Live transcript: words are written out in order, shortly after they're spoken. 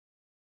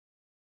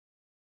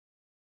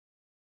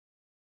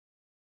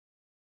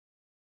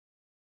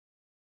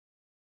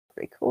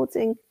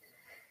recording.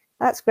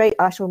 That's great.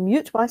 I shall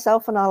mute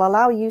myself and I'll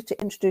allow you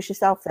to introduce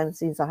yourself then,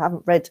 since I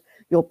haven't read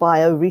your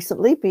bio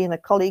recently, being a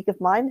colleague of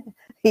mine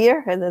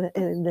here in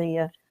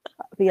the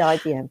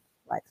VIDM.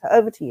 Right, so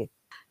over to you.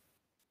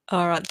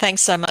 All right,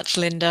 thanks so much,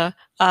 Linda.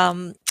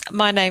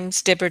 My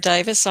name's Deborah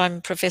Davis. I'm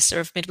Professor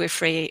of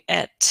Midwifery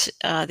at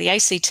the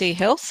ACT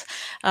Health,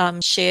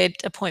 shared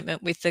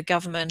appointment with the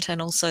government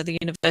and also the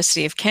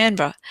University of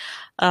Canberra.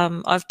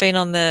 I've been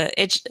on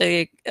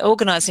the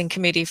organising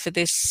committee for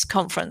this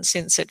conference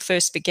since it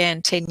first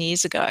began 10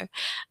 years ago,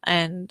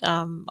 and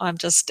I'm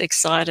just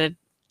excited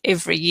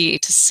every year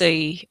to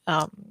see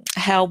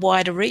how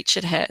wide a reach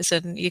it has.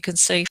 And you can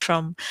see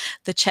from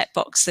the chat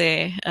box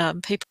there,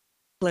 people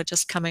are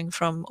just coming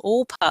from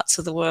all parts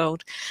of the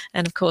world.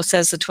 And of course,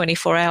 as the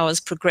 24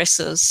 hours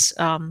progresses,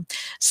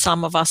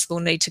 some of us will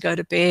need to go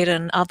to bed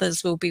and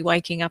others will be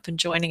waking up and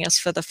joining us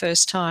for the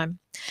first time.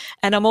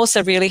 And I'm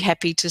also really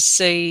happy to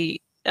see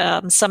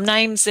some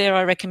names there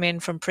I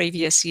recommend from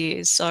previous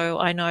years. So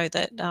I know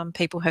that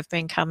people have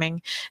been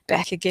coming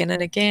back again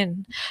and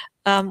again.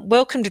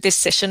 Welcome to this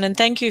session, and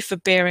thank you for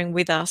bearing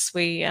with us.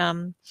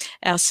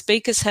 Our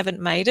speakers haven't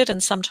made it,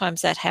 and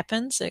sometimes that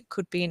happens. It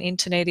could be an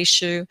internet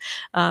issue,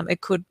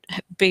 it could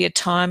be a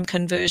time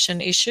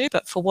conversion issue,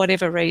 but for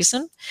whatever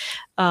reason,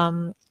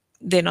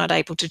 they're not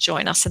able to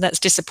join us, and that's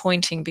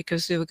disappointing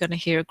because we were going to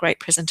hear a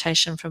great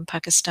presentation from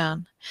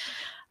Pakistan.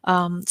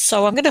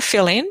 So I'm going to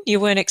fill in.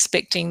 You weren't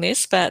expecting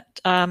this, but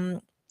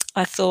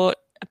I thought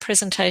a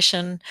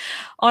presentation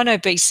on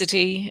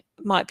obesity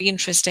might be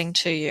interesting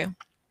to you.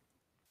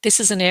 This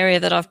is an area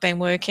that I've been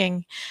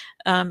working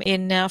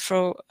in now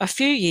for a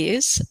few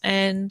years,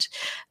 and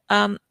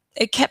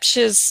it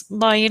captures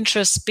my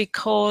interest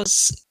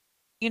because,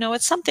 you know,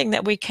 it's something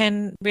that we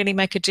can really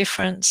make a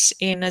difference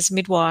in as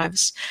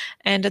midwives.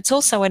 And it's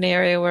also an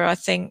area where I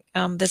think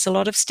there's a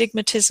lot of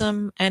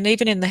stigmatism, and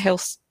even in the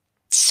health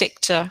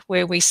sector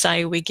where we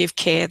say we give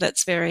care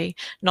that's very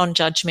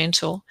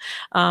non-judgmental,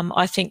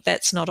 I think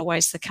that's not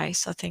always the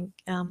case. I think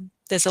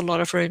there's a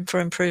lot of room for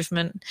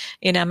improvement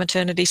in our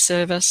maternity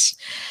service.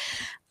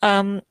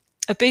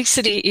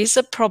 Obesity is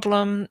a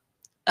problem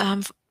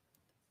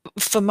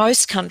for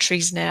most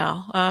countries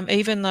now.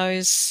 Even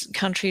those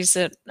countries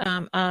that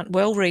aren't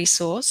well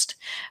resourced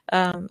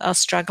are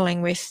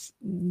struggling with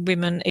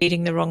women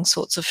eating the wrong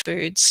sorts of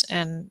foods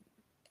and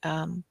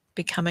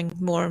becoming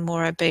more and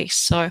more obese.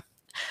 So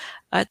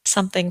it's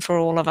something for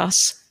all of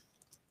us.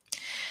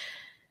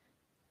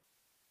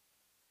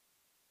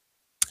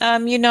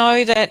 You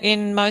know that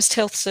in most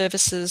health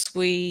services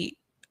we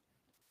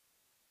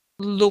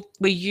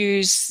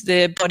use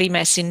the body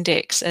mass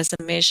index as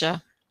a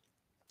measure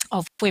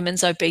of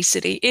women's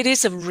obesity. It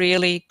is a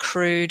really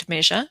crude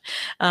measure.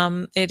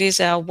 It is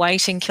our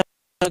weight in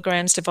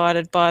kilograms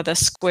divided by the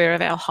square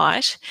of our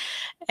height.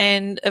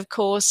 And of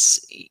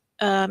course,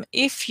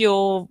 if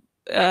you're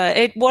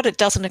what it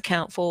doesn't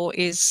account for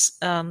is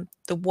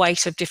the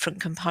weight of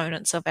different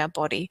components of our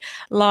body,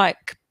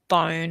 like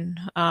bone,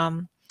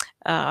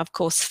 of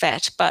course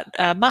fat, but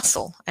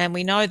muscle, and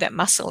we know that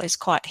muscle is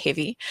quite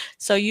heavy.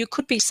 So you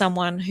could be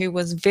someone who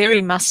was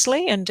very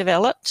muscly and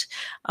developed,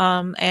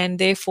 and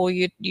therefore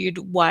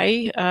you'd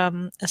weigh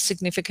a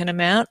significant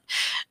amount,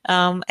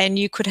 and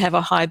you could have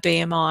a high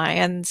BMI,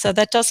 and so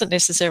that doesn't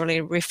necessarily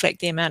reflect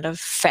the amount of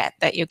fat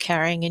that you're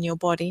carrying in your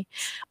body.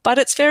 But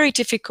it's very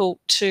difficult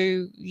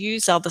to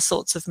use other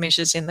sorts of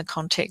measures in the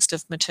context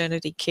of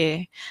maternity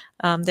care.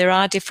 There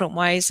are different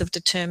ways of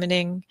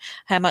determining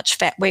how much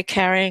fat we're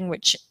carrying,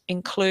 which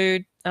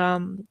include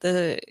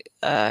the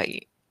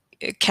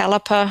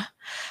caliper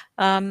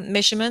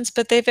measurements,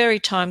 but they're very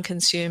time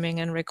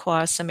consuming and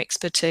require some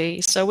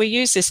expertise. So we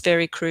use this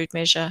very crude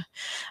measure,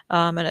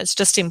 and it's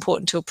just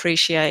important to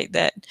appreciate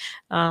that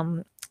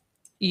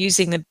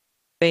using the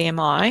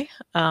BMI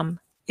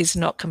is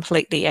not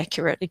completely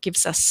accurate. It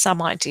gives us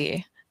some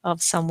idea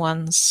of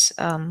someone's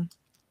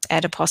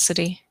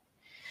adiposity.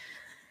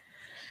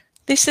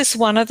 This is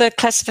one of the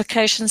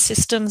classification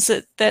systems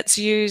that's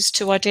used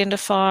to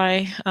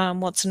identify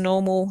what's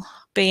normal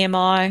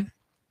BMI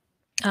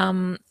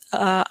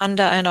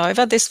under and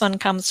over. This one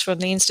comes from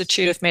the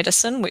Institute of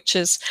Medicine, which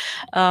is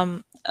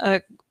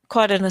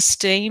quite an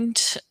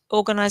esteemed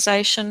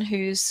organisation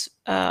who's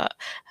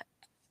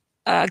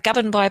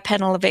governed by a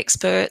panel of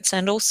experts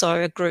and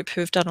also a group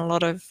who've done a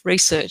lot of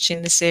research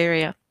in this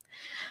area.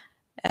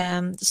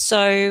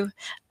 So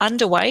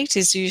underweight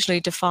is usually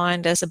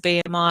defined as a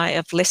BMI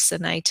of less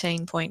than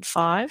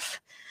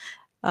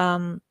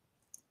 18.5.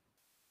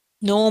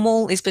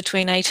 Normal is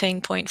between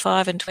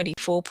 18.5 and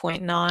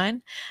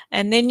 24.9.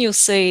 And then you'll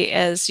see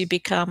as you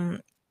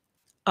become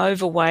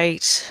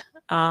overweight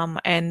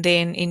and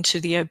then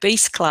into the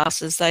obese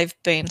classes, they've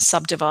been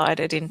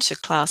subdivided into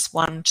class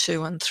 1,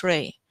 2 and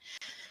 3.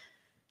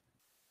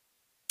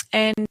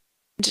 And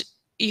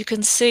you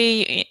can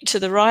see to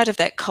the right of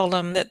that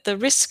column that the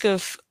risk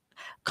of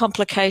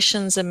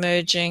complications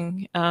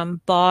emerging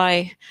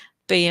by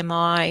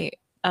BMI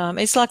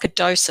is like a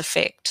dose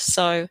effect.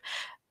 So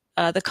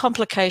the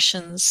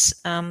complications,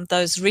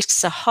 those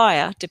risks are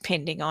higher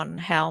depending on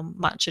how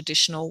much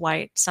additional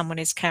weight someone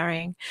is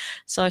carrying.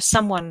 So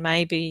someone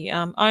may be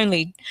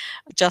only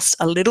just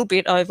a little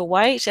bit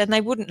overweight and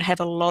they wouldn't have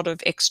a lot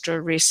of extra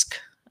risk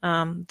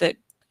that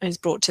is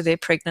brought to their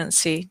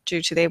pregnancy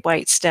due to their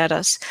weight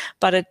status,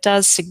 but it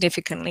does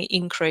significantly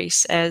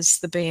increase as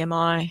the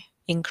BMI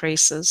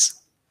increases.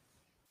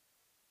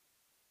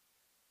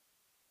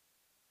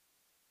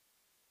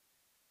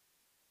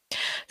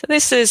 So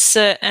this is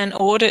an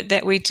audit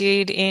that we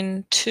did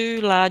in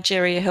 2 large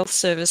area health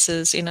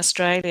services in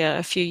Australia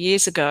a few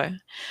years ago.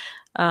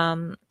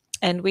 And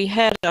we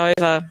had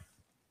over,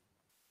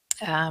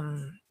 I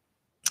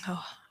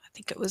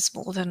think it was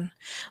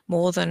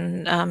more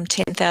than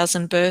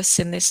 10,000 births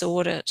in this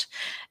audit.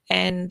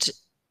 And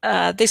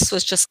this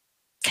was just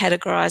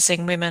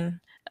categorising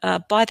women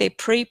by their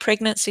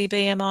pre-pregnancy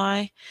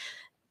BMI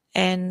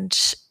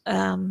and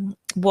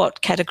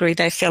what category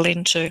they fell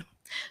into.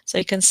 So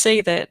you can see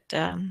that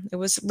it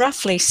was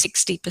roughly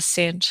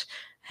 60%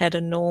 had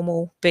a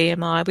normal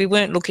BMI. We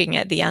weren't looking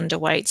at the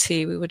underweights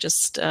here. We were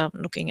just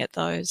looking at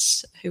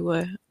those who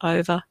were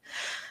over.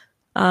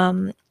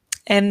 And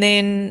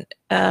then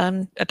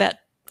about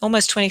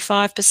almost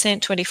 25%,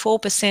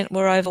 24%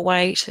 were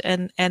overweight,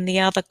 and the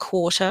other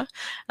quarter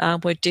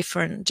were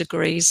different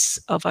degrees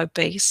of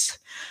obese.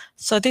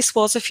 So this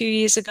was a few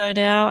years ago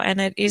now, and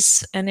it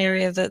is an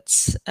area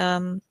that's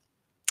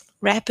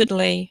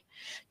rapidly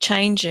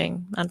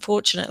changing,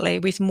 unfortunately,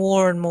 with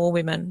more and more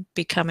women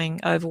becoming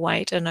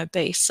overweight and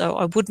obese. So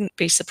I wouldn't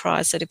be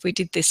surprised that if we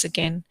did this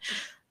again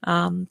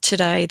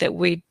today, that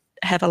we'd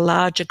have a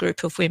larger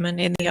group of women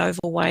in the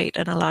overweight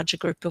and a larger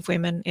group of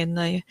women in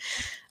the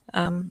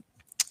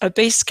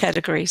obese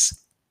categories.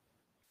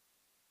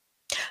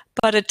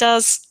 But it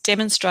does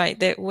demonstrate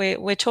that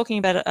we're talking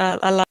about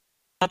a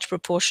large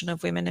proportion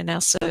of women in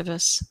our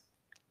service.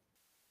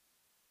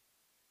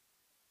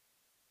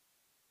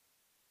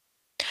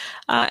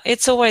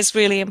 It's always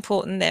really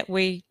important that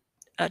we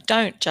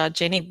don't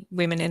judge any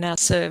women in our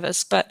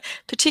service, but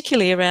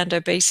particularly around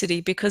obesity,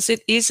 because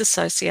it is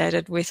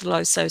associated with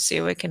low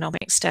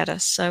socioeconomic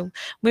status. So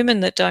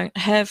women that don't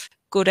have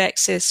good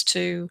access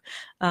to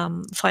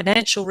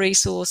financial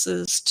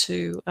resources,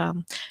 to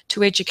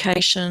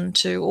education,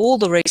 to all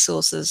the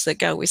resources that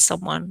go with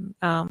someone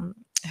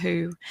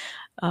who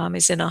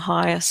is in a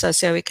higher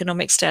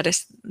socioeconomic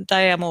status,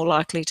 they are more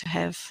likely to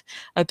have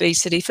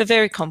obesity for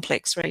very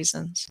complex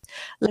reasons.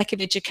 Lack of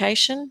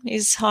education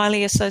is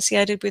highly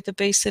associated with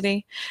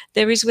obesity.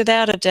 There is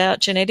without a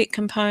doubt genetic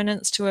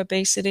components to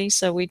obesity,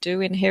 so we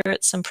do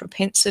inherit some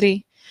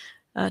propensity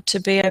to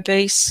be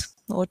obese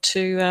or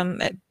to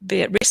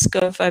be at risk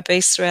of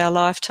obese through our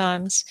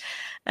lifetimes.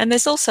 And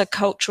there's also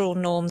cultural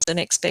norms and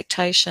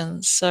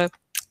expectations. So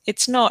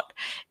it's not,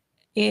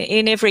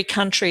 in every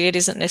country, it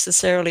isn't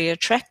necessarily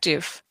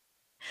attractive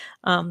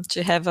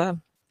to have a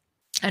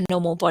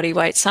normal body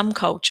weight. Some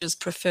cultures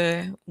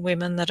prefer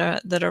women that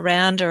are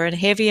rounder and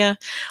heavier,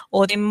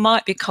 or there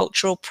might be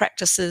cultural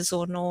practices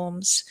or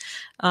norms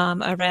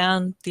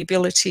around the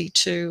ability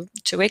to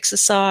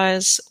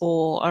exercise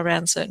or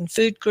around certain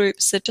food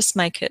groups that just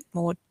make it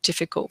more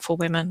difficult for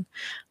women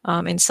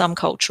in some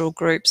cultural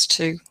groups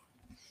to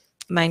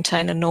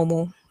maintain a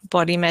normal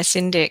body mass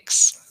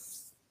index.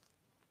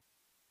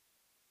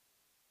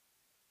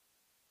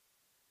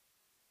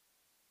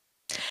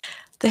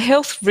 The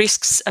health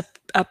risks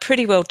are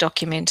pretty well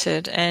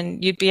documented,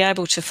 and you'd be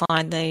able to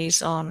find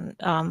these on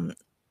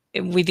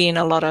within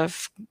a lot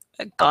of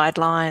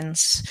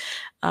guidelines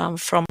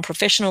from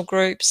professional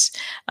groups.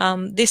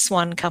 This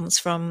one comes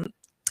from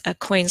a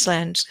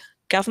Queensland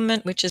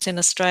government, which is in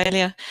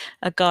Australia,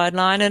 a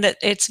guideline, and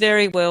it's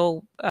very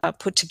well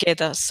put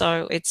together,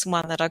 so it's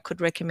one that I could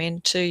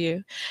recommend to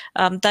you.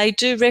 They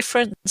do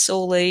reference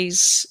all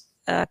these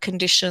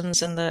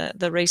conditions and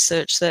the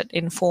research that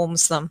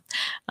informs them,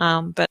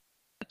 but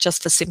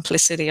just for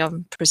simplicity,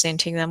 I'm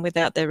presenting them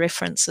without their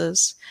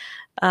references.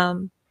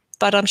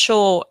 But I'm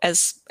sure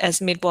as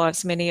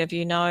midwives, many of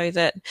you know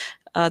that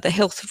the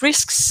health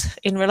risks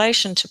in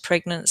relation to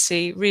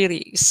pregnancy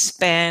really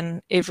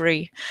span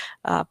every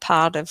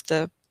part of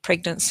the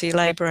pregnancy,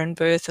 labour and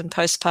birth and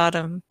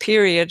postpartum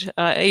period,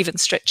 even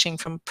stretching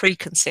from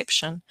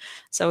preconception.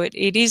 So it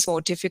is more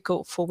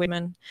difficult for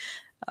women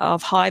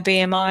of high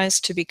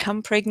BMIs to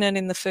become pregnant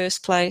in the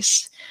first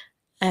place.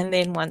 And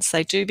then once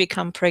they do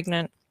become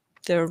pregnant,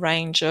 there are a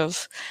range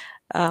of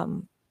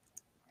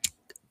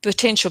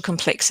potential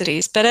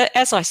complexities. But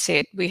as I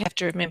said, we have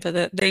to remember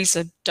that these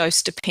are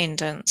dose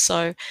dependent.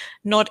 So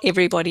not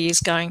everybody is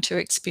going to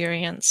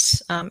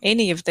experience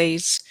any of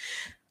these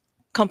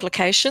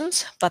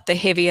complications, but the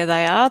heavier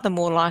they are, the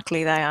more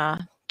likely they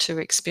are to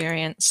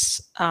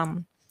experience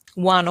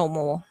one or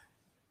more.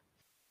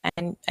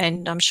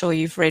 And I'm sure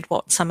you've read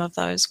what some of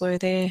those were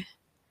there.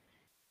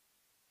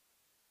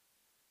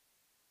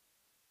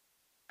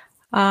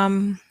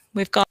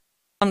 We've gone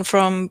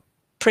from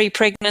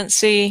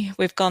pre-pregnancy,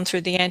 we've gone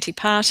through the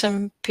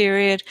antepartum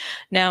period,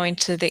 now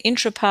into the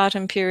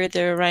intrapartum period.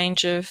 There are a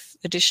range of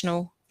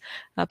additional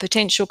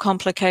potential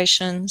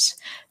complications.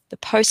 the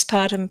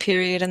postpartum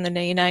period, and the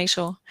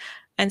neonatal.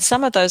 And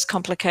some of those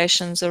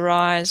complications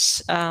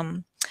arise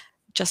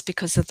just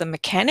because of the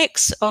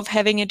mechanics of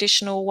having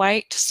additional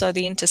weight. So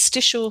the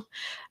interstitial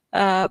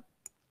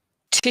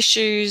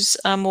tissues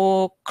are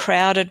more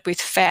crowded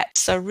with fat.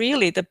 So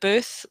really the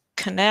birth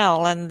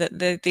canal and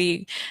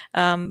the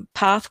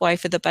pathway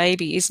for the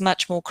baby is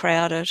much more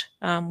crowded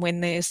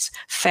when there's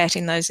fat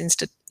in those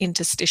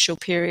interstitial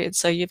periods.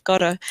 So you've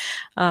got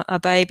a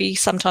baby,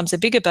 sometimes a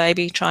bigger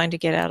baby, trying to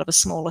get out of a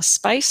smaller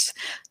space.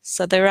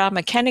 So there are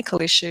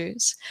mechanical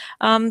issues.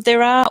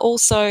 There are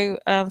also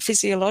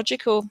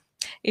physiological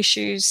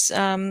issues,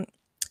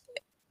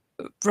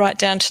 right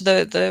down to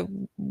the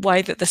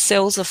way that the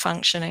cells are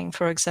functioning,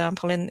 for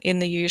example, in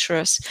the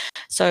uterus.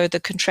 So the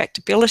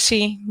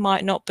contractibility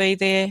might not be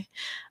there,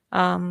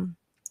 and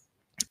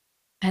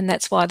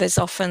that's why there's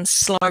often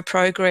slow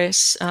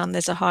progress.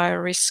 There's a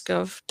higher risk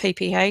of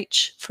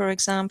PPH, for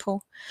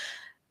example.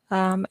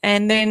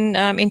 And then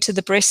into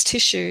the breast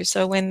tissue.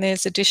 So when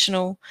there's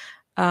additional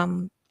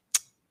fat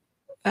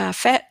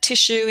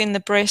tissue in the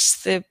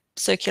breast, the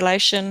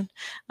circulation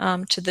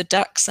to the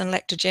ducts and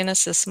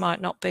lactogenesis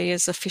might not be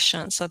as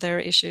efficient. So there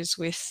are issues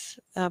with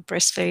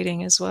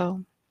breastfeeding as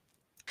well.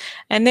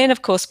 And then,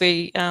 of course,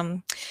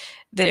 there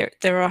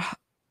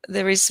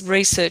is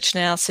research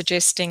now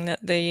suggesting that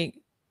the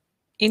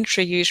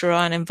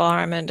intrauterine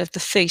environment of the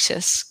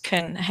fetus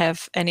can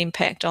have an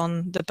impact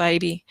on the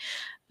baby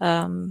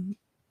through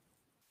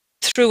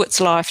its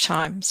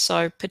lifetime.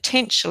 So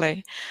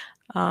potentially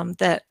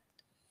that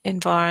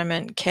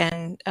environment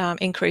can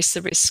increase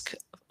the risk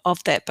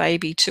of that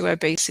baby to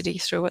obesity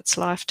through its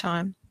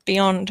lifetime,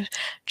 beyond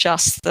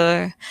just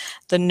the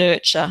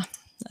nurture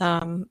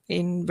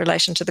in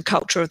relation to the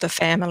culture of the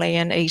family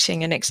and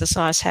eating and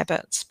exercise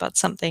habits, but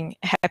something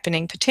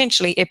happening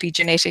potentially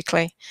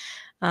epigenetically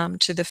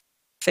to the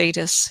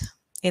fetus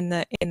in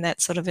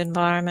that sort of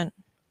environment.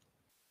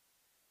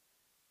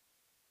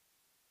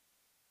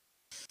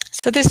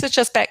 So this is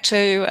just back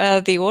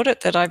to the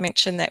audit that I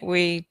mentioned that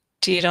we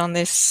did on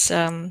this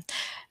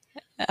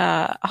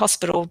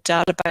hospital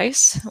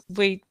database.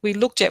 We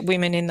looked at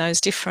women in those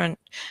different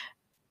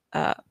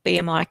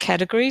BMI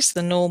categories,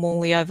 the normal,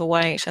 the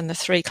overweight, and the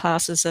 3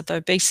 classes of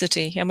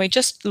obesity, and we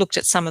just looked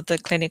at some of the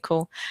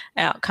clinical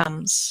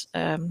outcomes.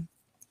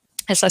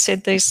 As I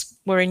said, these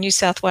were in New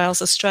South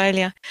Wales,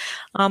 Australia,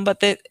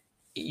 but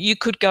you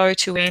could go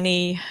to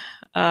any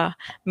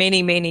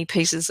many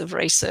pieces of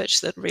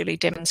research that really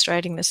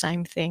demonstrating the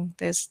same thing.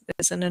 There's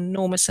an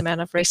enormous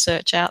amount of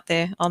research out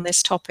there on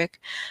this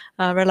topic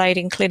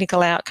relating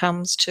clinical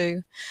outcomes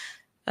to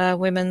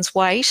women's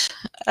weight,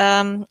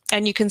 and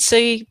you can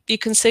see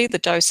the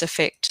dose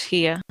effect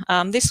here.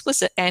 This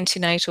was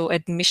antenatal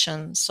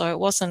admission, so it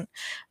wasn't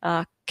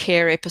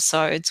care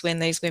episodes when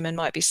these women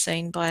might be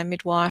seen by a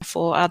midwife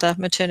or other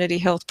maternity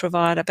health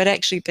provider, but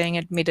actually being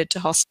admitted to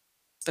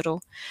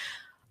hospital.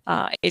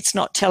 It's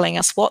not telling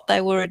us what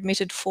they were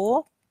admitted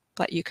for,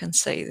 but you can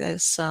see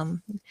there's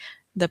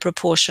the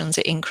proportions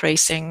are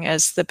increasing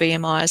as the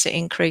BMIs are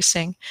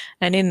increasing.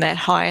 And in that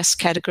highest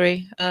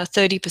category,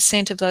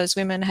 30% of those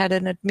women had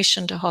an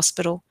admission to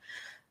hospital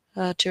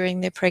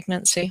during their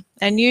pregnancy.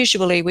 And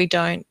usually we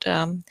don't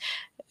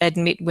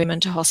admit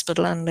women to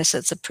hospital unless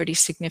it's a pretty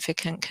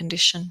significant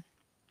condition.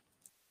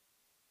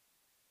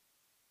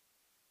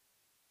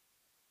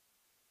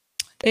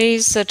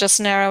 These are just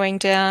narrowing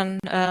down,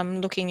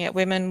 looking at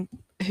women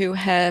who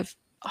have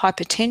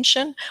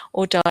hypertension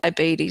or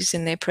diabetes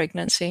in their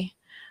pregnancy.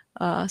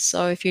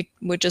 So if you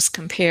were just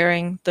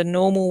comparing the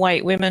normal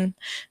weight women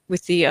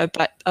with the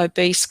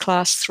obese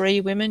class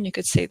 3 women, you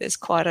could see there's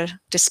quite a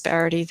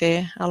disparity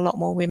there. A lot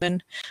more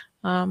women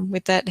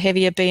with that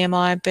heavier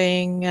BMI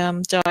being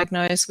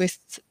diagnosed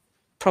with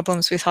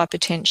problems with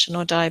hypertension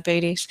or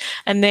diabetes.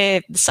 And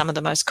they're some of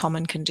the most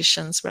common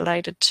conditions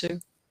related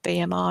to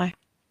BMI.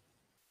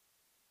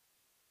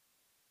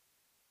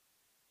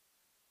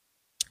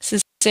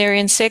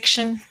 Caesarean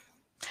section.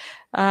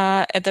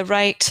 At the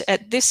rate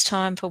at this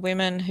time for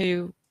women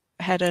who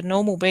had a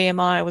normal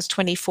BMI was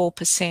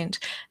 24%,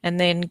 and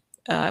then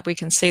we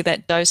can see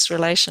that dose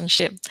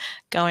relationship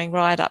going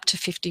right up to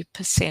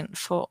 50%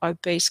 for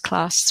obese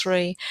class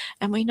 3.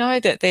 And we know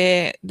that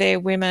they're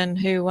women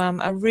who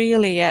are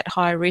really at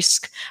high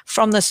risk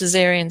from the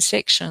caesarean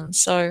section.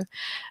 So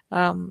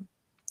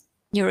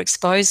you're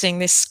exposing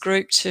this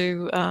group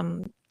to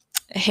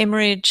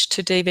hemorrhage,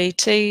 to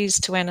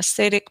DVTs, to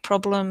anaesthetic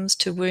problems,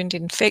 to wound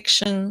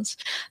infections.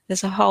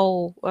 There's a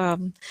whole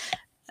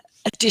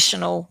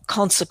additional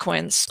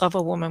consequence of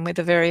a woman with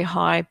a very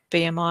high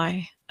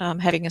BMI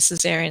having a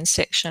caesarean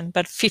section,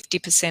 but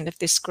 50% of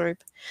this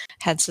group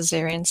had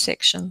caesarean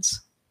sections.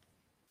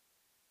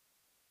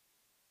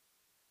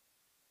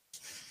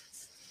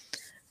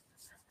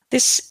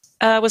 This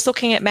was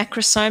looking at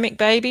macrosomic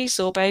babies,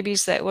 or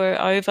babies that were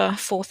over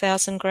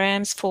 4,000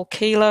 grams, 4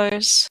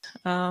 kilos.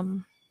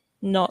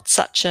 Not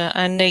such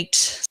a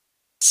neat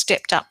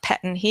stepped up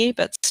pattern here,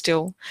 but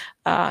still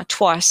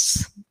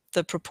twice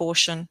the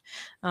proportion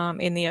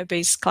in the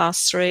obese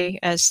class 3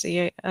 as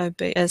the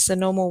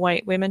normal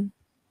weight women.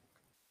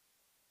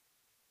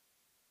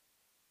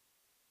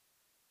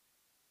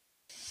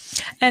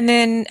 And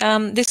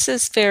then this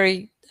is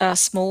very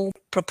small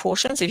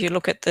proportions if you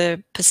look at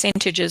the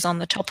percentages on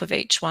the top of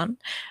each one.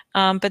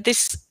 But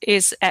this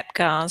is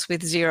APGARs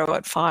with 0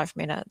 at 5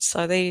 minutes.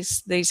 So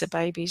these are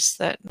babies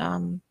that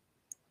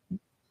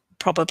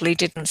probably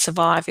didn't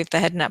survive if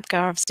they had an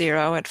APGAR of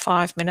 0 at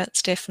 5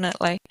 minutes,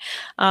 definitely.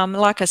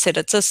 Like I said,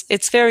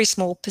 it's very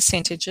small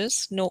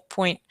percentages, 0.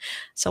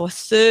 So a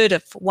third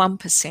of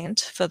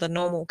 1% for the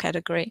normal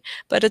category,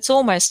 but it's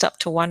almost up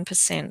to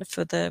 1%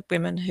 for the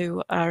women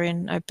who are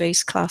in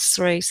obese class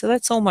 3. So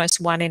that's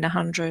almost 1 in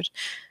 100,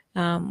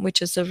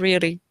 which is a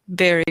really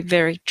very,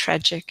 very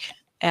tragic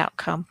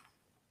outcome.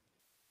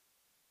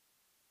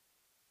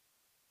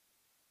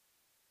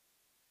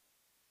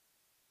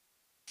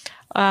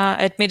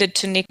 Admitted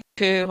to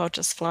NICU, I'll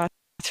just fly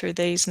through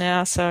these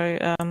now. So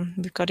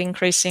we've got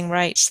increasing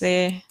rates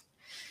there.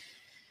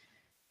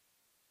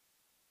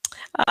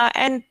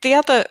 And the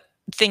other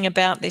thing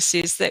about this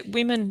is that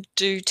women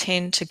do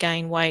tend to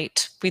gain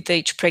weight with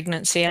each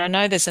pregnancy. And I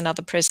know there's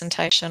another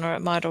presentation, or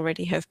it might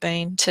already have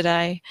been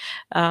today,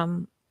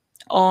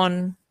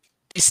 on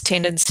this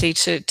tendency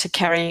to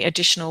carry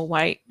additional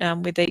weight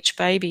with each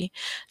baby.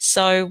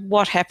 So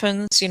what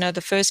happens, you know,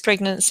 the first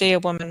pregnancy, a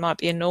woman might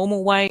be a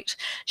normal weight.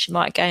 She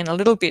might gain a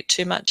little bit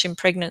too much in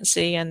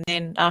pregnancy, and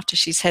then after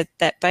she's had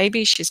that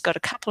baby, she's got a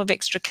couple of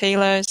extra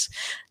kilos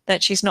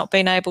that she's not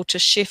been able to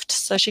shift.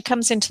 So she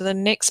comes into the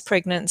next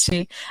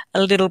pregnancy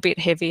a little bit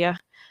heavier.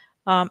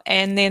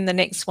 And then the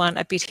next one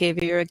a bit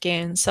heavier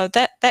again. So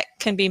that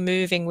can be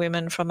moving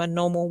women from a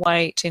normal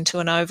weight into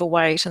an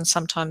overweight and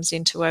sometimes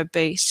into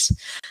obese.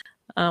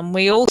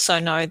 We also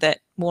know that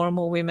more and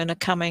more women are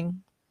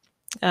coming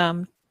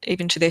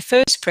even to their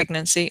first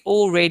pregnancy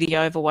already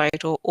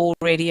overweight or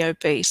already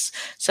obese.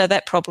 So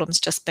that problem's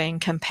just being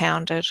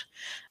compounded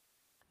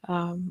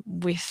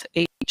with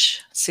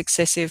each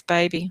successive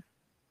baby.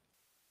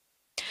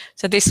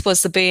 So this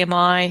was the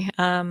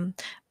BMI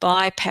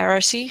by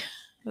parity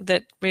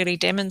that really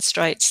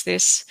demonstrates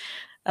this.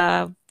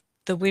 The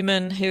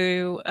women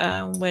who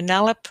were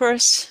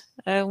nulliparous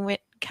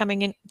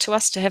coming in to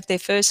us to have their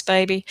first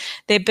baby,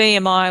 their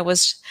BMI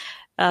was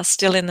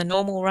still in the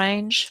normal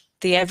range,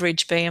 the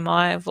average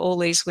BMI of all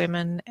these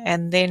women,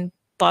 and then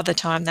by the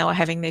time they were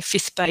having their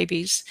fifth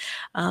babies,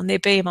 their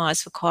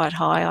BMIs were quite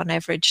high, on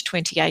average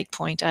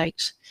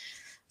 28.8.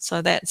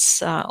 So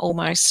that's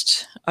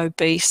almost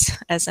obese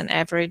as an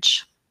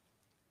average.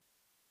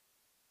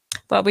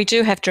 But we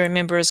do have to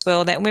remember as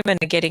well that women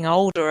are getting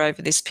older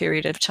over this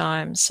period of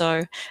time.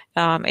 So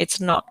it's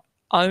not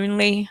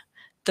only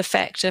the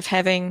fact of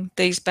having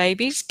these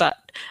babies,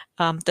 but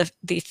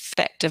the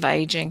fact of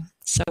aging.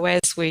 So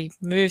as we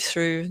move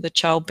through the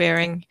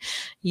childbearing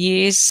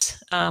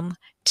years,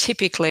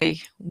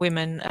 typically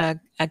women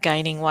are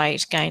gaining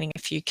weight, gaining a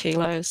few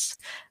kilos,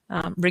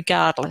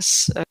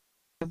 regardless of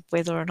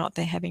whether or not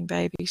they're having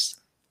babies.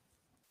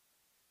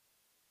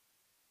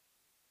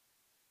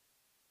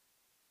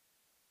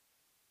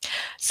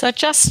 So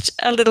just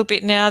a little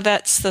bit now,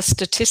 that's the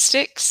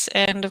statistics.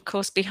 And of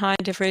course,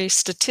 behind every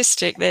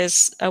statistic,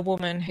 there's a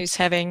woman who's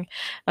having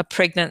a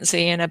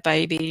pregnancy and a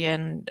baby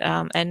and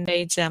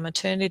needs our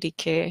maternity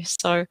care.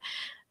 So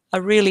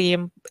a really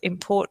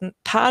important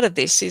part of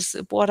this is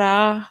what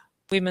are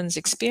women's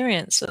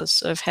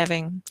experiences of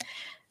having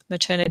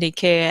maternity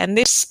care. And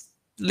this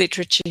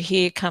literature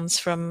here comes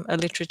from a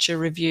literature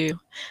review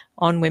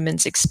on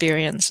women's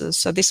experiences.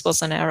 So this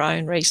wasn't our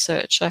own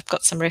research. I've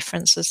got some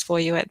references for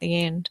you at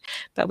the end.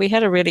 But we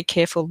had a really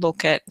careful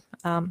look at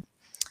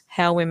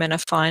how women are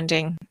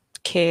finding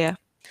care.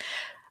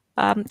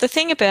 The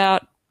thing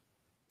about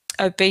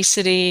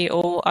obesity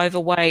or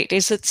overweight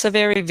is it's a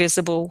very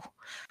visible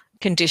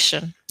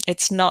condition.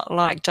 It's not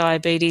like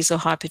diabetes or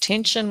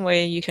hypertension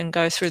where you can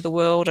go through the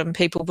world and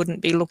people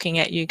wouldn't be looking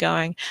at you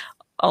going,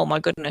 oh my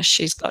goodness,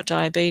 she's got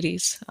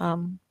diabetes.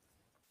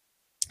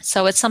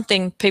 So it's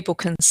something people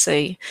can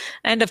see.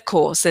 And of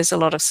course, there's a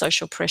lot of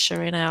social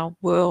pressure in our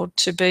world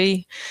to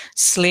be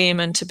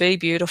slim and to be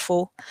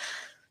beautiful.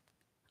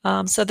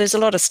 So there's a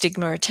lot of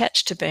stigma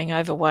attached to being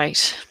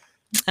overweight.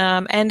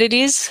 And it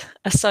is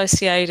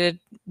associated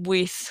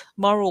with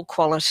moral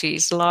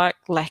qualities like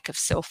lack of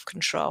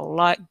self-control,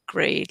 like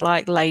greed,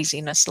 like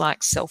laziness,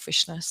 like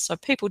selfishness. So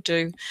people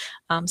do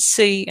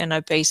see an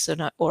obese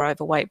or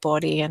overweight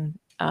body and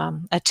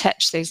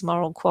attach these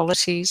moral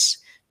qualities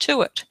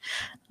to it,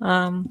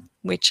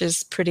 which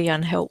is pretty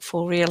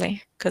unhelpful,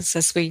 really, because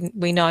as we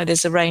know,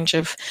 there's a range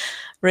of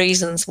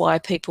reasons why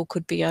people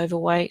could be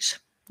overweight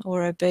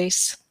or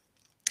obese.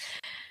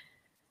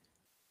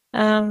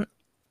 So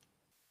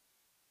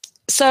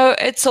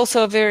it's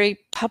also a very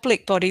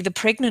public body. The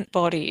pregnant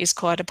body is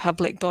quite a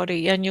public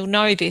body, and you'll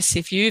know this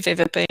if you've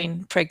ever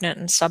been pregnant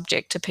and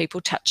subject to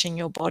people touching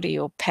your body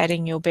or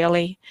patting your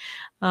belly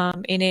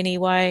in any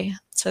way.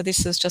 So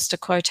this is just a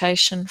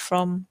quotation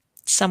from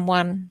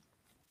someone.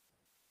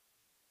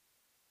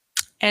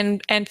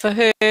 And for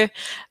her,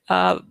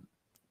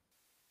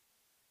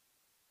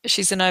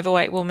 she's an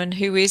overweight woman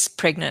who is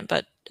pregnant,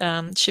 but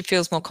she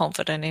feels more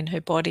confident in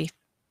her body.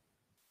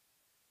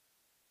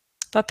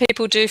 But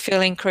people do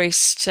feel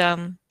increased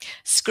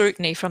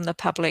scrutiny from the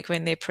public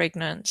when they're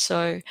pregnant.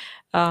 So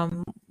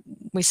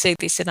we see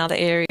this in other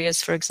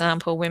areas. For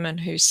example, women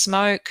who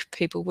smoke,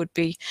 people would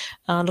be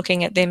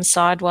looking at them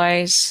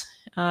sideways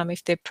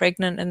if they're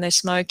pregnant and they're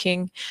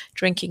smoking,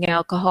 drinking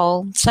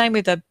alcohol. Same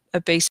with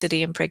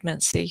obesity and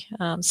pregnancy.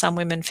 Some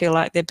women feel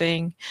like they're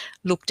being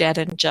looked at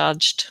and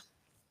judged.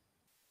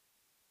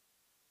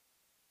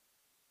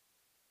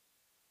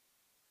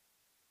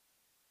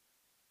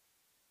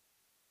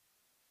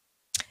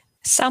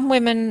 Some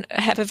women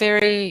have a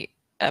very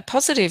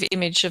positive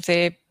image of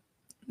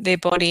their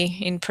body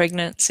in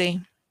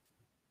pregnancy.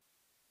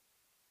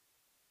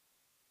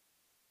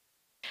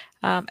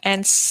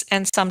 And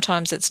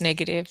sometimes it's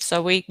negative.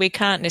 So we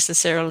can't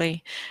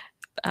necessarily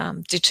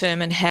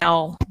determine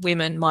how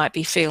women might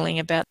be feeling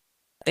about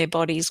their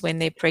bodies when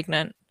they're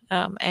pregnant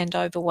and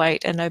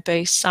overweight and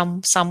obese.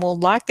 Some will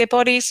like their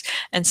bodies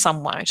and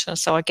some won't.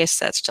 So I guess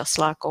that's just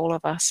like all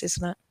of us,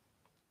 isn't it?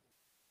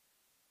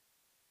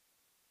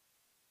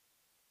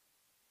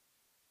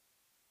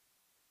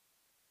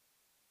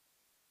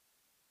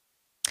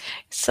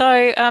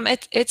 So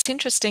it's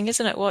interesting,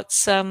 isn't it?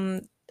 What's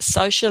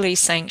socially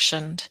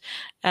sanctioned.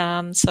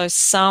 So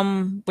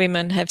some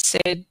women have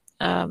said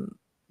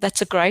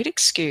that's a great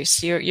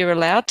excuse. You're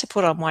allowed to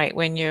put on weight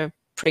when you're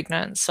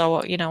pregnant.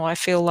 So I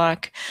feel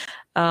like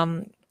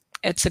um,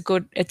 it's a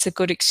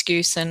good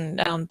excuse,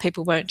 and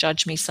people won't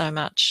judge me so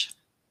much.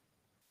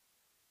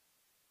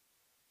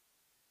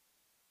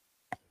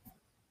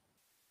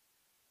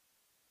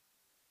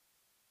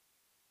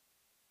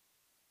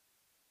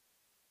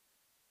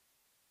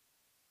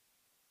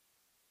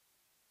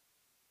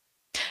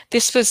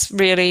 This was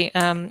really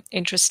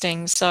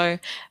interesting. So,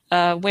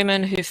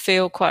 women who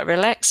feel quite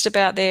relaxed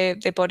about their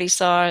body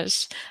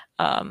size,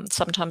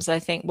 sometimes they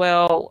think,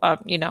 well,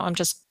 I'm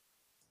just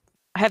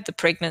have the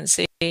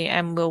pregnancy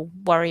and we'll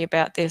worry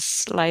about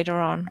this later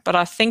on. But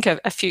I think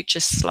a future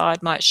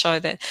slide might show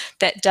that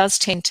that does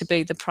tend to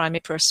be the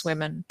primiparous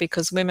women,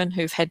 because women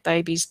who've had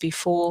babies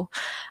before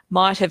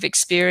might have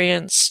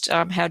experienced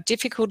how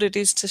difficult it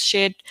is to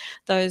shed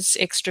those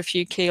extra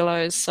few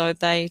kilos. So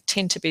they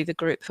tend to be the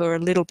group who are a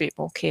little bit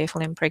more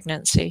careful in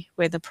pregnancy,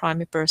 where the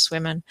primiparous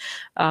women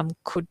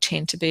could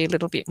tend to be a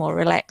little bit more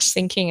relaxed,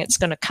 thinking it's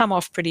going to come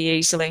off pretty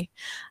easily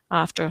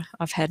after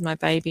I've had my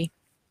baby.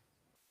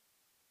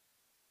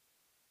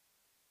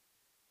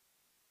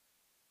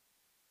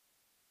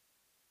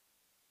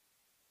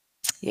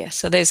 Yeah,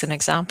 so there's an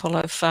example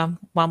of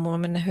one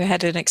woman who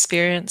had an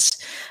experience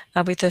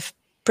with a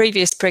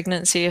previous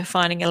pregnancy of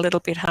finding it a little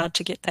bit hard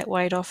to get that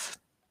weight off.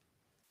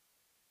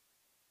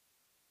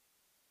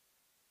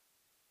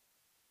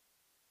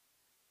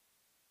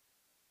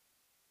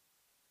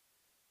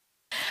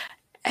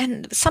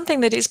 And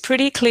something that is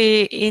pretty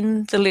clear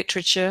in the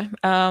literature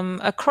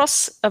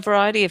across a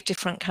variety of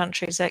different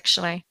countries,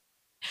 actually,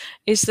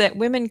 is that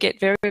women get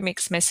very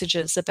mixed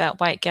messages about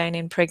weight gain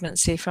in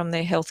pregnancy from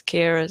their health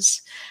carers.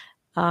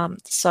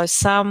 So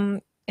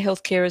some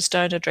health carers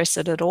don't address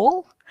it at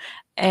all.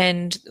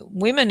 And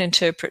women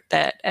interpret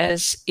that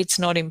as it's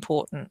not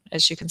important,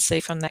 as you can see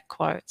from that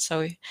quote.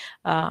 So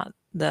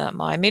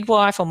my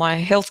midwife or my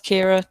health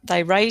carer,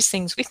 they raise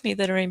things with me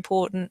that are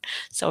important.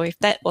 So if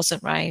that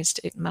wasn't raised,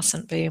 it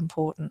mustn't be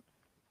important.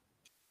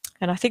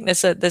 And I think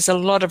there's a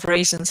lot of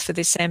reasons for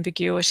this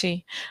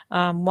ambiguity.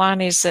 One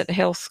is that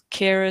health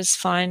carers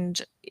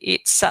find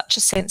it's such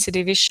a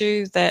sensitive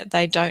issue that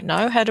they don't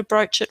know how to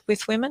broach it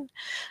with women.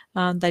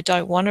 They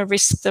don't want to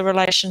risk the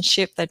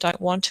relationship. They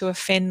don't want to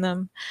offend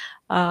them.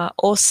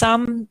 Or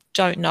some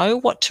don't know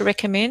what to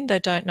recommend. They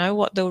don't know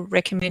what the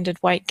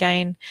recommended weight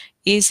gain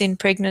is in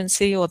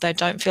pregnancy, or they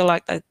don't feel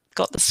like they've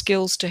got the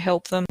skills to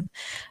help them.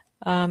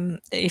 Even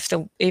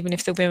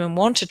if the women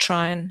want to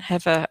try and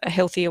have a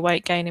healthier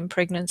weight gain in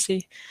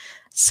pregnancy,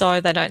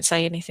 so they don't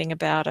say anything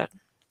about it.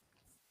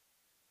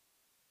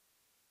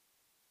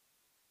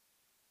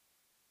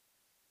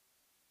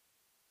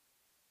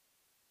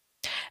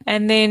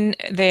 And then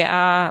there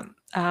are,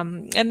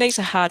 and these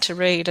are hard to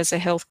read as a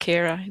health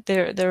carer.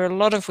 There are a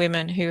lot of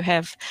women who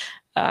have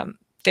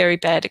very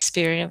bad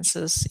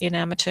experiences in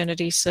our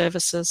maternity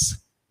services.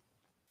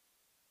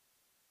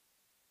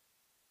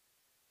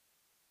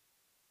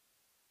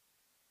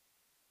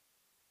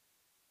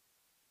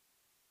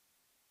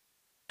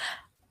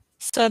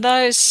 So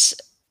the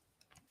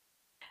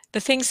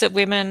things that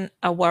women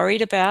are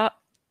worried about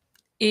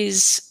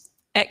is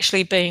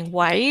actually being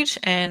weighed,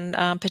 and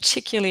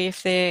particularly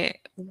if they're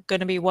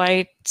going to be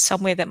weighed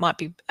somewhere that might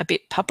be a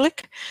bit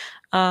public.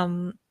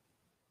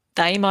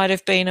 They might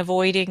have been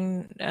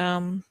avoiding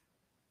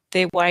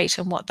their weight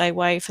and what they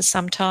weigh for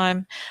some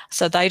time,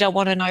 so they don't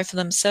want to know for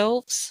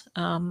themselves,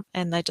 and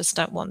they just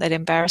don't want that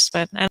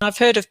embarrassment. And I've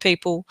heard of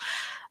people,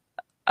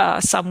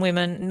 some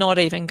women, not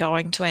even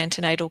going to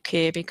antenatal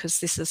care because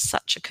this is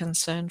such a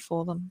concern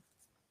for them.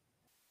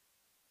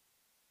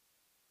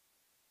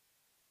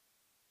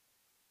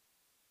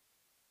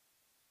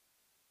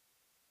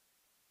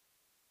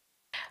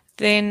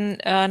 then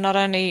not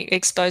only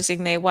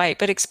exposing their weight,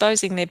 but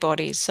exposing their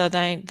bodies. So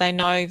they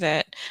know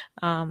that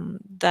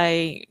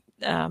they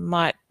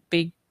might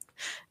be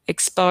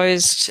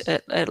exposed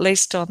at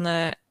least on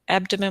the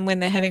abdomen when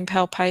they're having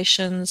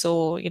palpations,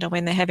 or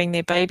when they're having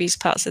their babies,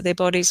 parts of their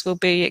bodies will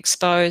be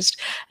exposed.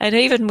 And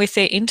even with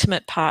their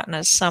intimate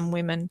partners, some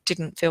women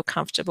didn't feel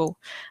comfortable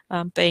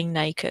being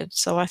naked.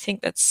 So I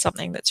think that's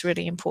something that's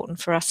really important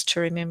for us to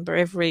remember.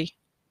 Every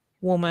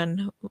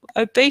woman,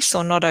 obese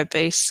or not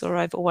obese, or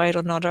overweight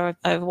or not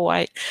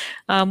overweight,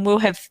 will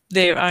have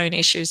their own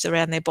issues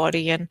around their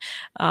body and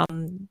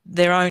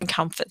their own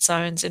comfort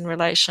zones in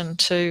relation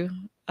to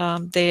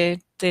their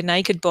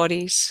naked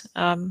bodies,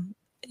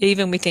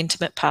 even with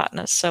intimate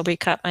partners. So we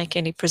can't make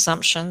any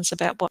presumptions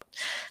about what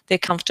they're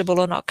comfortable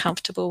or not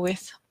comfortable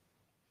with.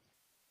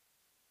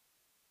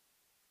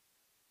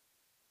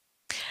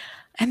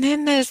 And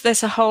then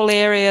there's a whole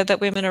area that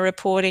women are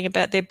reporting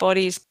about their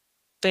bodies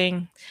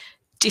being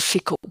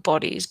difficult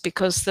bodies,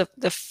 because the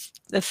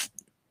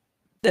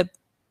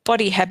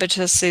body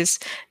habitus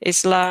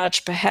is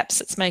large.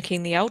 Perhaps it's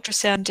making the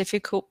ultrasound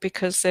difficult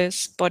because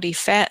there's body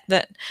fat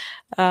that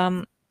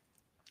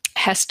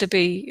has to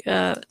be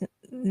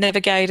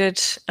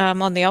navigated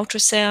on the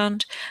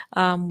ultrasound.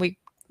 We,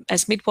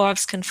 as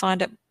midwives, can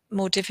find it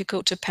more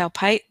difficult to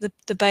palpate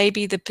the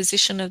baby, the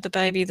position of the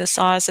baby, the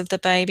size of the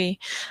baby.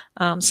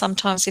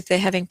 Sometimes if they're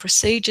having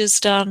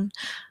procedures done,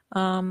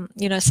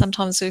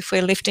 sometimes if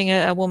we're lifting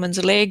a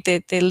woman's leg,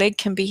 their leg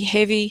can be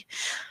heavy.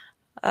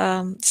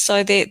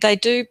 So they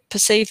do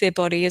perceive their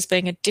body as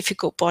being a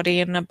difficult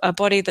body, and a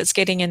body that's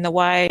getting in the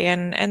way,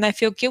 and they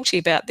feel guilty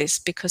about this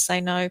because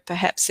they know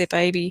perhaps their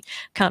baby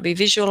can't be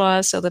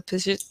visualised, or the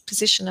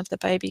position of the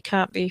baby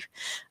can't be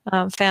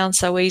found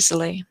so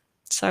easily.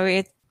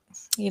 So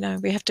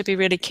we have to be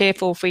really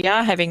careful if we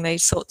are having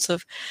these sorts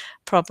of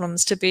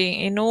problems to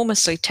be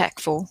enormously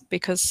tactful,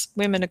 because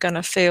women are going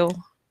to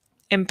feel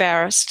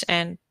embarrassed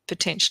and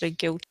potentially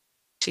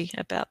guilty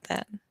about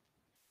that.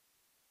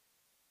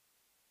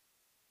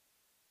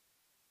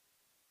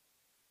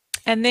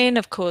 And then,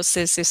 of course,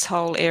 there's this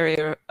whole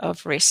area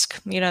of risk.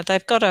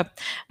 They've got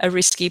a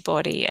risky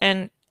body,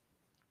 and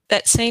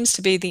that seems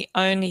to be the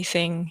only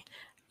thing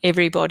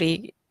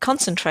everybody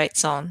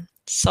concentrates on.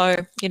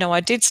 So, I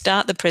did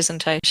start the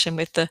presentation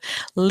with the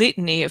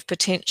litany of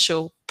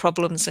potential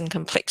problems and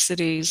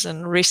complexities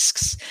and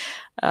risks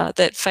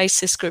that face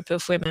this group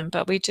of women,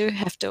 but we do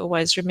have to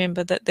always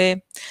remember that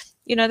they're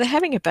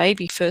having a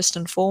baby first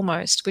and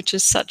foremost, which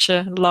is such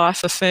a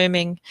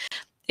life-affirming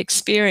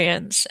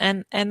experience,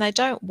 and they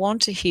don't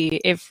want to hear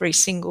every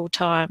single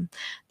time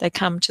they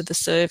come to the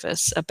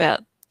service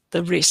about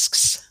the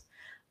risks.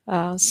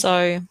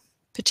 So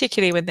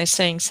particularly when they're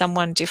seeing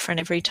someone different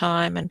every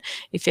time, and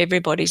if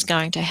everybody's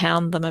going to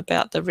hound them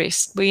about the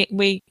risk,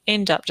 we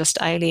end up just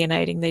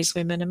alienating these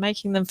women and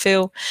making them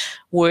feel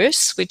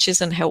worse, which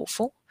isn't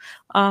helpful,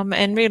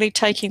 and really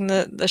taking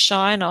the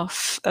shine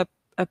off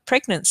a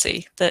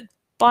pregnancy that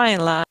by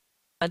and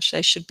large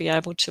they should be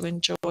able to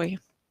enjoy.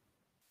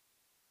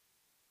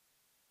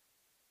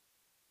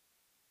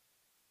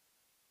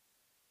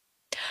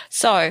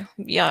 So,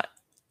 yeah,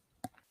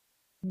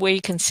 we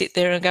can sit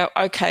there and go,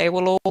 okay,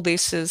 well, all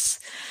this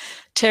is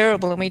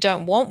terrible and we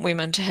don't want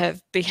women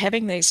to be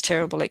having these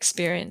terrible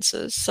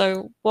experiences.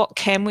 So what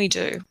can we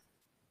do?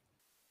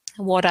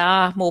 What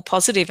are more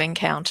positive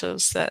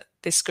encounters that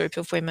this group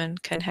of women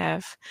can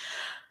have?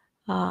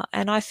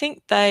 And I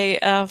think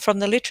from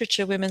the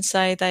literature, women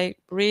say they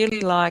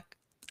really like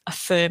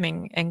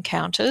affirming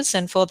encounters.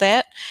 And for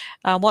that,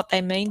 what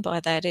they mean by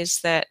that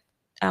is that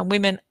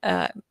women,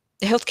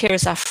 health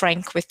carers are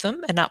frank with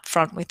them and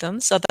upfront with them.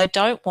 So they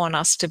don't want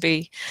us to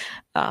be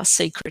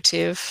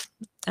secretive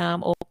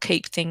or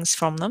keep things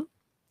from them.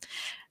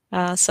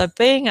 So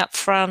being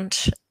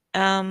upfront,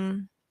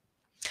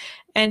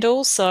 and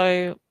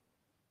also,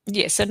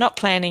 so not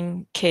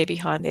planning care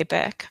behind their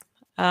back,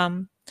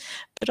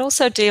 but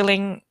also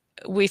dealing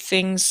with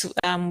things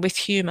with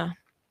humour.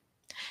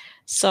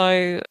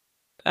 So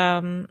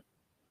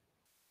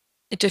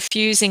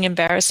diffusing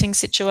embarrassing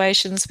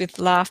situations with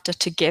laughter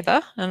together.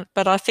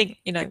 But I think,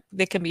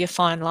 there can be a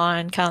fine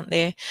line, can't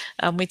there,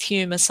 with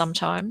humour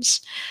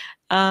sometimes.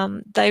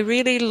 They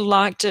really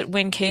liked it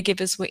when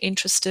caregivers were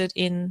interested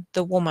in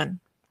the woman.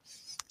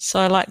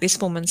 So like this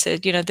woman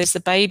said, there's the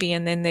baby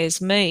and then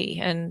there's me.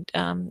 And,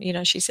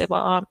 she said,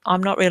 well,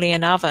 I'm not really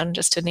an oven,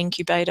 just an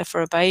incubator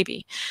for a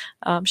baby.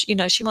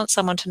 She wants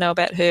someone to know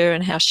about her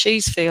and how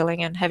she's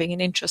feeling and having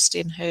an interest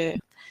in her.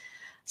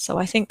 So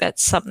I think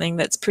that's something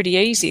that's pretty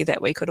easy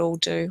that we could all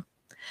do.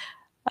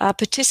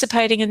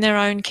 Participating in their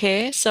own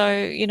care.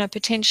 So,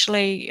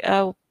 potentially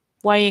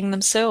weighing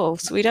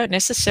themselves. We don't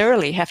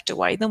necessarily have to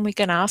weigh them. We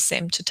can ask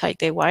them to take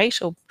their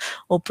weight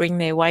or bring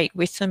their weight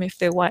with them if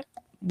they're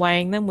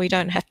weighing them. We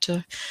don't have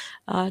to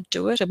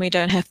do it, and we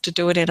don't have to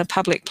do it in a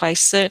public place,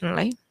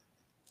 certainly.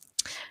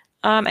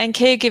 And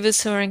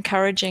caregivers who are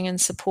encouraging and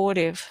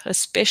supportive,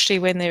 especially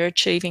when they're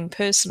achieving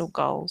personal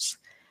goals.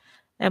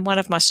 And one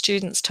of my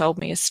students told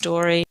me a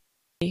story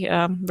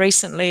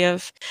recently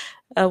of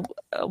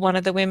one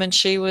of the women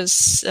she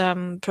was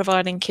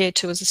providing care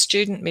to as a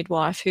student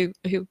midwife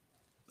who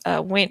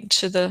went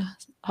to the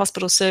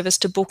hospital service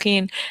to book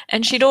in,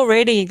 and she'd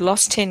already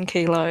lost 10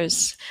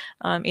 kilos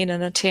in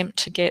an attempt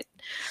to get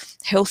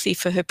healthy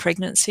for her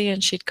pregnancy,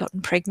 and she'd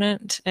gotten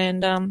pregnant,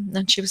 and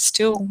she was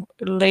still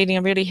leading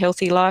a really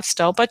healthy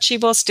lifestyle, but she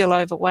was still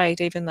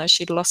overweight even though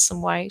she'd lost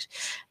some weight.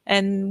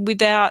 And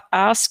without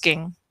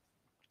asking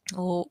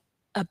or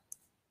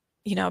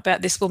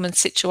about this woman's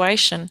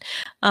situation,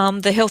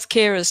 the health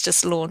carers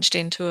just launched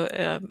into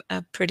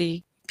a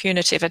pretty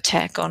punitive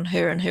attack on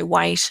her and her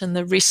weight and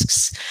the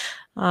risks,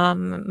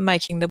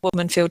 making the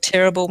woman feel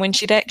terrible when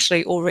she'd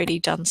actually already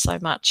done so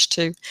much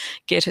to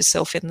get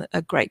herself in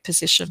a great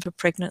position for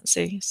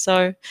pregnancy.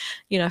 So,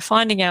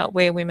 finding out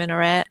where women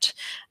are at,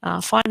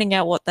 finding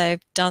out what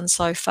they've done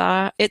so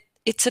far,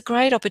 it's a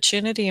great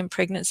opportunity in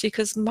pregnancy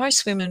because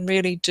most women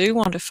really do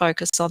want to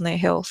focus on their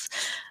health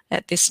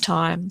at this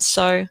time.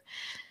 So,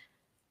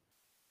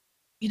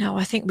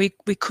 I think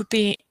we could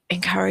be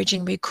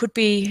encouraging, we could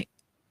be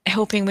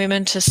helping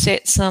women to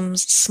set some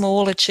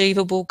small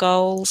achievable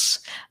goals,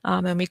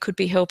 and we could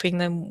be helping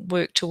them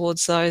work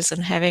towards those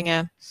and having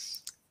a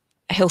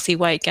healthy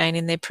weight gain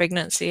in their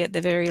pregnancy at the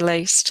very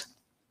least.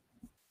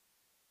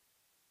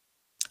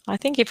 I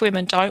think if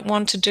women don't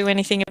want to do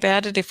anything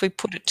about it, if we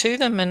put it to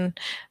them and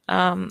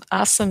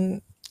ask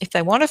them if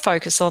they want to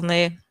focus on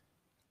their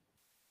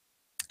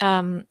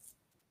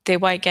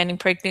weight gain in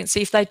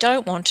pregnancy, if they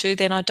don't want to,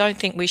 then I don't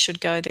think we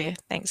should go there.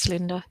 Thanks,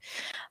 Linda.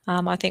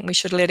 I think we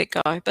should let it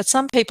go. But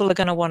some people are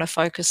going to want to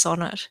focus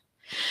on it.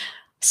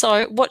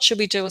 So what should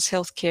we do as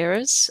health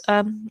carers?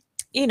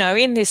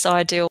 In this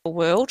ideal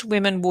world,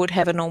 women would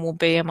have a normal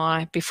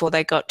BMI before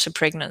they got to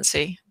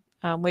pregnancy.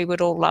 We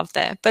would all love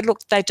that. But look,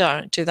 they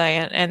don't, do they?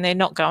 And they're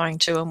not going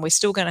to. And we're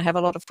still going to have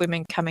a lot of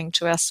women coming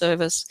to our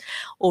service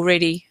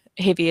already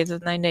heavier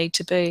than they need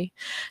to be.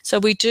 So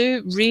we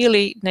do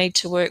really need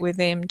to work with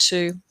them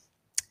to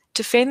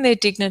defend their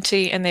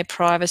dignity and their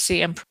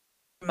privacy and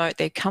promote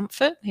their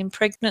comfort in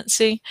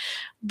pregnancy.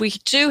 We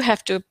do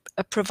have to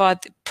provide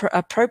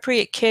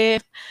appropriate care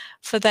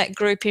for that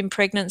group in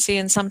pregnancy,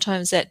 and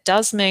sometimes that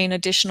does mean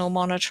additional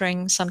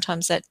monitoring.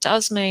 Sometimes that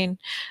does mean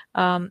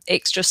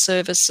extra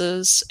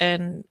services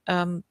and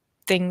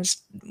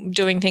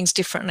doing things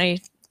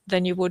differently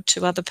than you would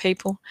to other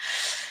people.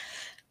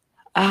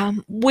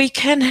 We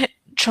can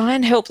try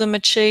and help them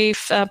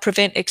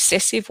prevent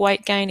excessive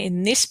weight gain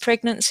in this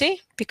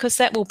pregnancy, because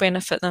that will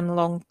benefit them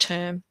long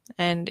term,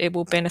 and it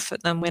will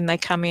benefit them when they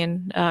come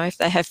in if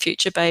they have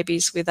future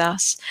babies with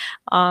us.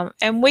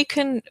 And we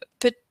can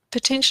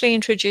potentially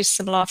introduce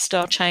some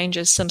lifestyle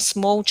changes, some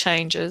small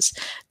changes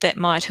that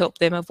might help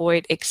them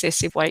avoid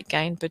excessive weight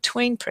gain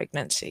between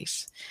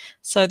pregnancies.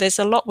 So there's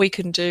a lot we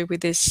can do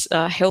with this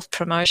health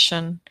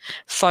promotion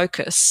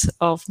focus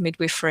of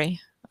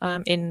midwifery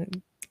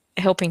in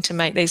helping to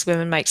make these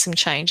women make some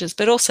changes,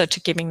 but also to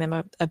giving them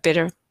a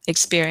better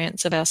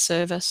experience of our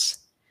service.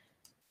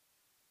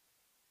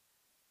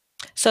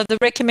 So the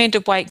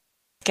recommended weight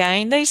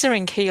gain, these are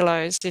in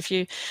kilos. If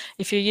you're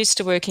used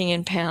to working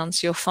in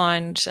pounds, you'll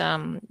find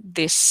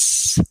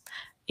this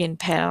in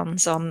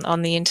pounds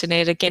on the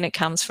internet. Again, it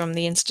comes from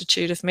the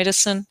Institute of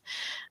Medicine.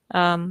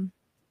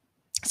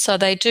 So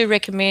they do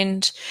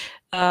recommend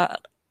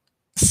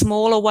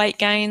smaller weight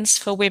gains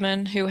for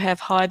women who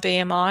have high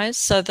BMIs.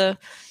 So the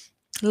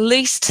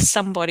least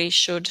somebody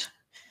should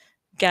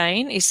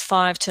gain is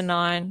 5 to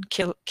 9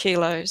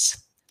 kilos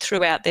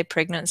throughout their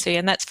pregnancy,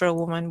 and that's for a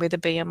woman with a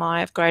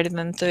BMI of greater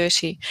than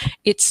 30.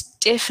 It's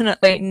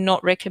definitely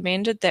not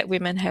recommended that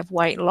women have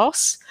weight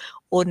loss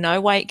or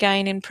no weight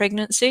gain in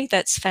pregnancy.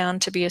 That's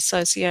found to be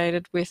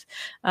associated with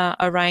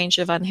a range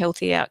of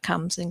unhealthy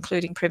outcomes,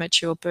 including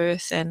premature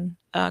birth and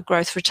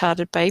growth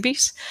retarded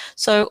babies.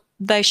 So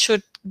they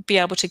should be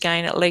able to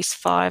gain at least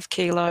 5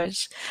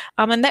 kilos.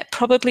 And that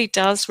probably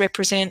does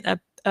represent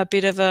a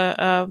bit of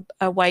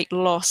a weight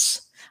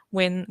loss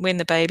when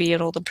the baby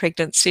and all the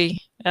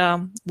pregnancy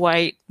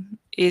weight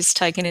is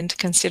taken into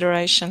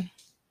consideration.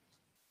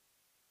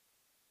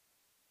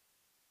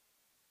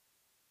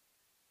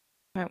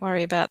 Won't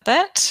worry about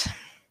that.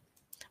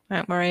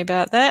 Won't worry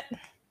about that.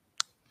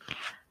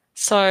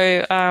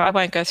 So I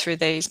won't go through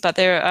these, but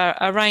there are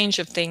a range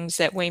of things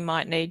that we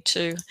might need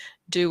to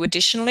do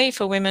additionally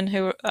for women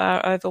who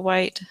are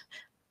overweight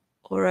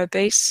or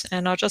obese,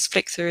 and I'll just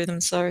flick through them.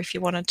 So if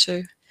you wanted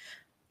to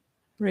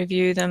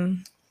review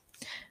them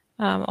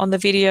on the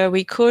video,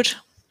 we could.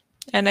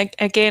 And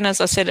again,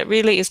 as I said, it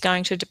really is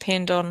going to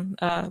depend on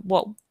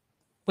what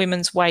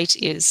women's weight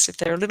is. If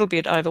they're a little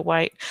bit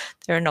overweight,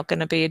 there are not going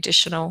to be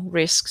additional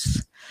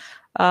risks.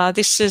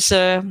 This is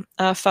a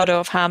photo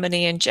of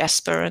Harmony and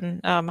Jasper,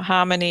 and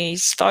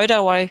Harmony's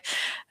photo I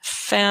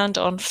found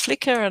on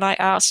Flickr, and I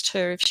asked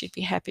her if she'd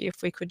be happy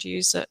if we could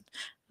use it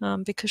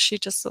because she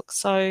just looks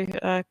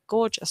so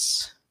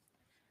gorgeous.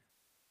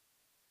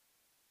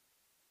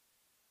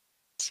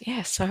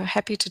 Yeah, so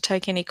happy to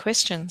take any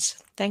questions.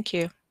 Thank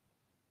you.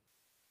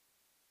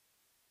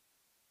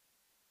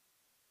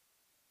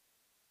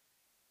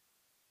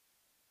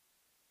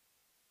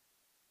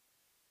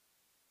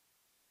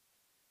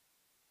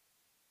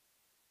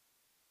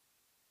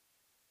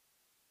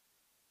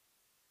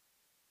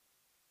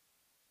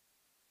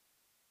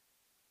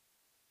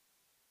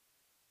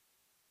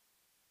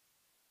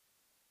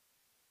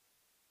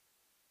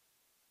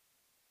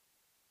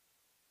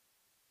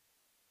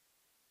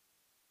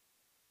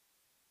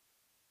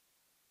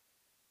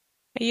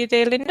 Are you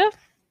there, Linda?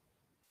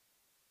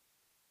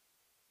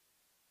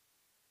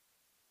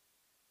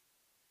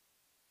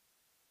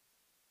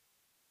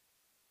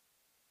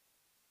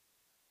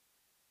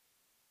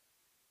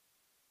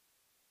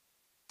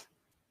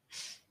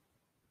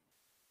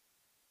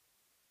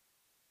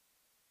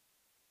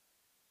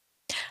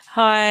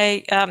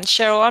 Hi,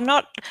 Cheryl.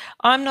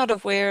 I'm not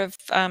aware of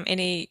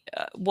any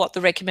what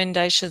the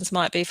recommendations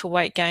might be for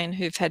weight gain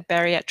who've had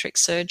bariatric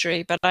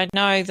surgery, but I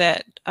know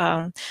that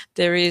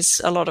there is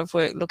a lot of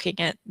work looking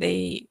at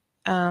the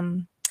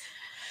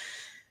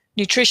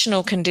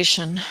nutritional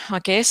condition, I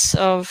guess,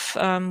 of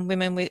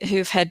women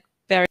who've had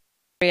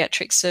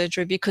bariatric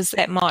surgery, because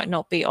that might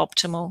not be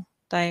optimal.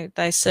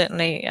 They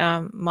certainly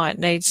might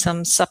need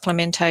some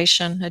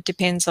supplementation. It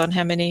depends on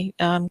how many,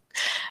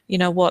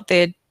 what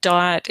their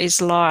diet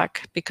is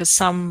like, because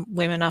some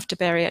women after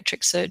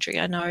bariatric surgery,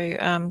 I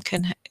know,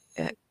 can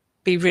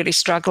be really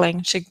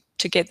struggling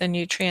to get the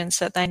nutrients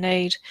that they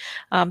need.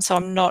 So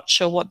I'm not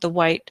sure what the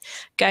weight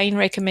gain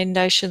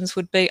recommendations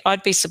would be.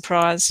 I'd be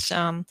surprised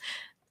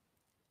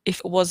if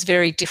it was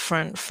very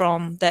different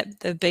from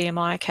the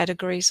BMI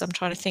categories. I'm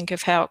trying to think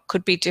of how it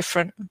could be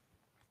different.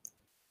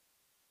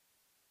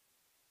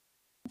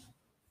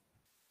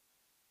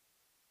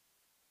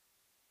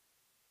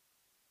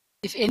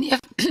 If any of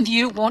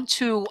you want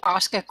to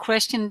ask a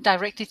question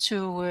directly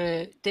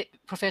to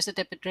Professor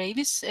Deborah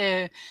Davis,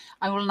 I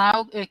will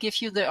now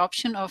give you the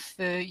option of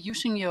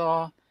using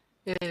your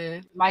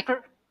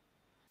micro.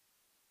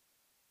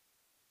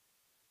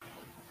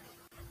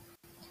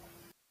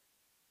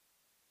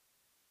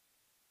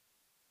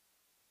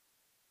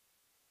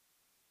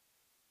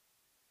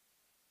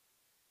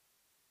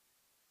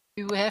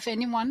 Do you have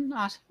anyone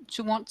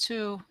want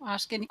to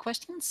ask any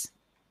questions?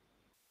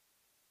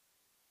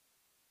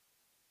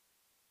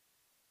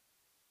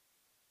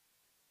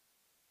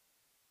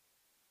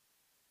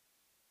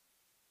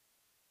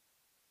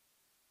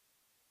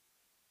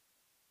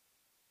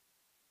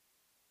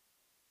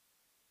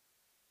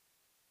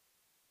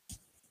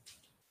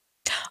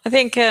 I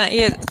think,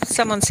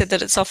 someone said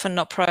that it's often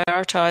not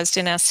prioritised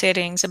in our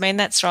settings. I mean,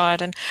 that's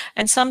right.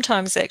 And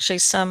sometimes actually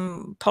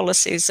some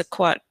policies are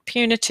quite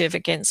punitive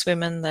against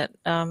women that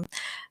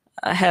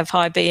have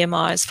high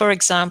BMIs. For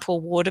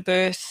example, water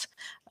birth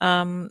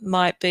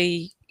might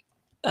be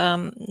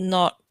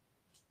not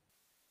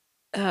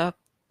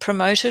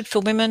promoted for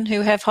women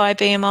who have high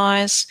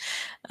BMIs.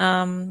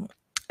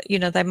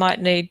 They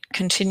might need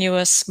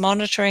continuous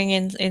monitoring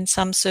in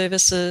some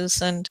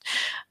services. And,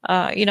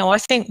 I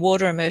think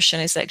water immersion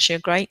is actually a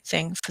great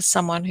thing for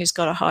someone who's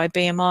got a high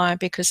BMI,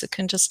 because it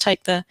can just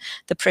take the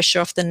pressure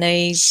off the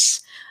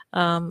knees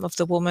of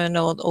the woman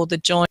or the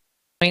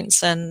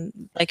joints,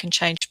 and they can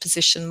change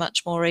position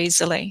much more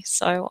easily.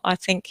 So I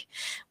think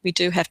we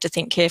do have to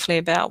think carefully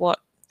about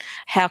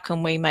how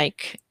can we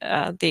make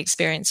the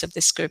experience of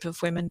this group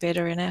of women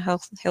better in our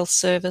health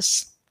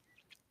service.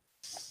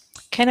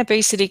 Can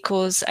obesity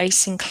cause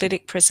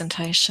asynclitic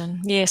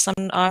presentation? Yes,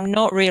 I'm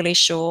not really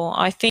sure.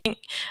 I think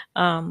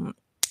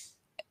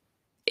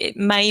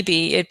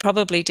it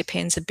probably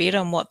depends a bit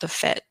on what the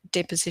fat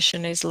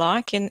deposition is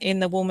like in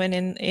the woman,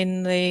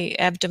 in the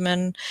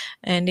abdomen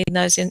and in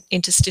those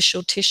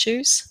interstitial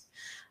tissues.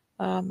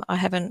 I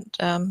haven't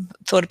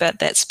thought about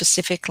that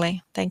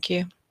specifically. Thank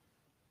you.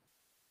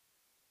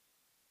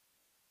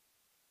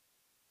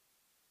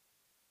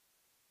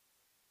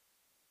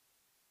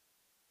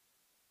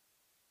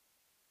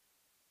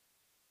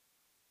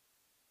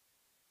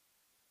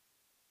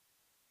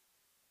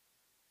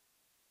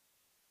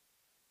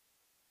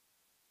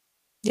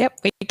 Yep,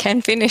 we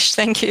can finish.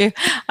 Thank you.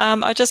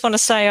 I just want to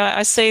say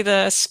I see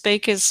the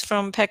speakers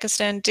from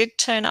Pakistan did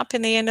turn up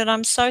in the end, and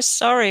I'm so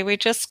sorry. We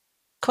just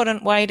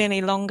couldn't wait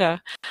any longer.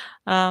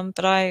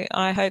 But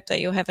I hope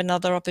that you'll have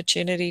another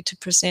opportunity to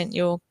present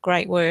your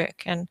great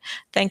work. And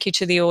thank you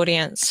to the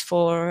audience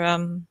for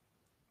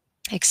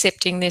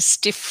accepting this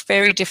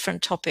very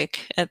different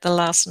topic at the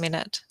last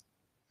minute.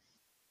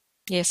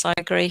 Yes, I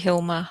agree,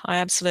 Hilma. I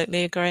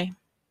absolutely agree.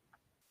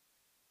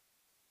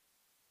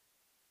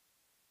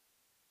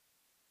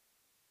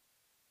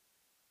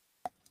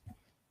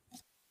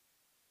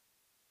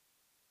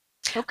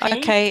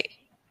 Okay.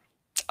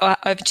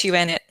 Over to you,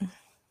 Annette.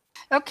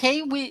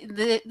 Okay,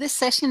 this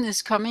session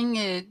is coming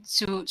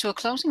to a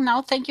closing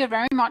now. Thank you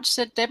very much,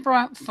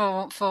 Deborah,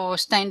 for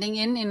standing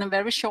in a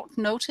very short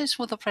notice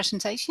with the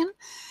presentation.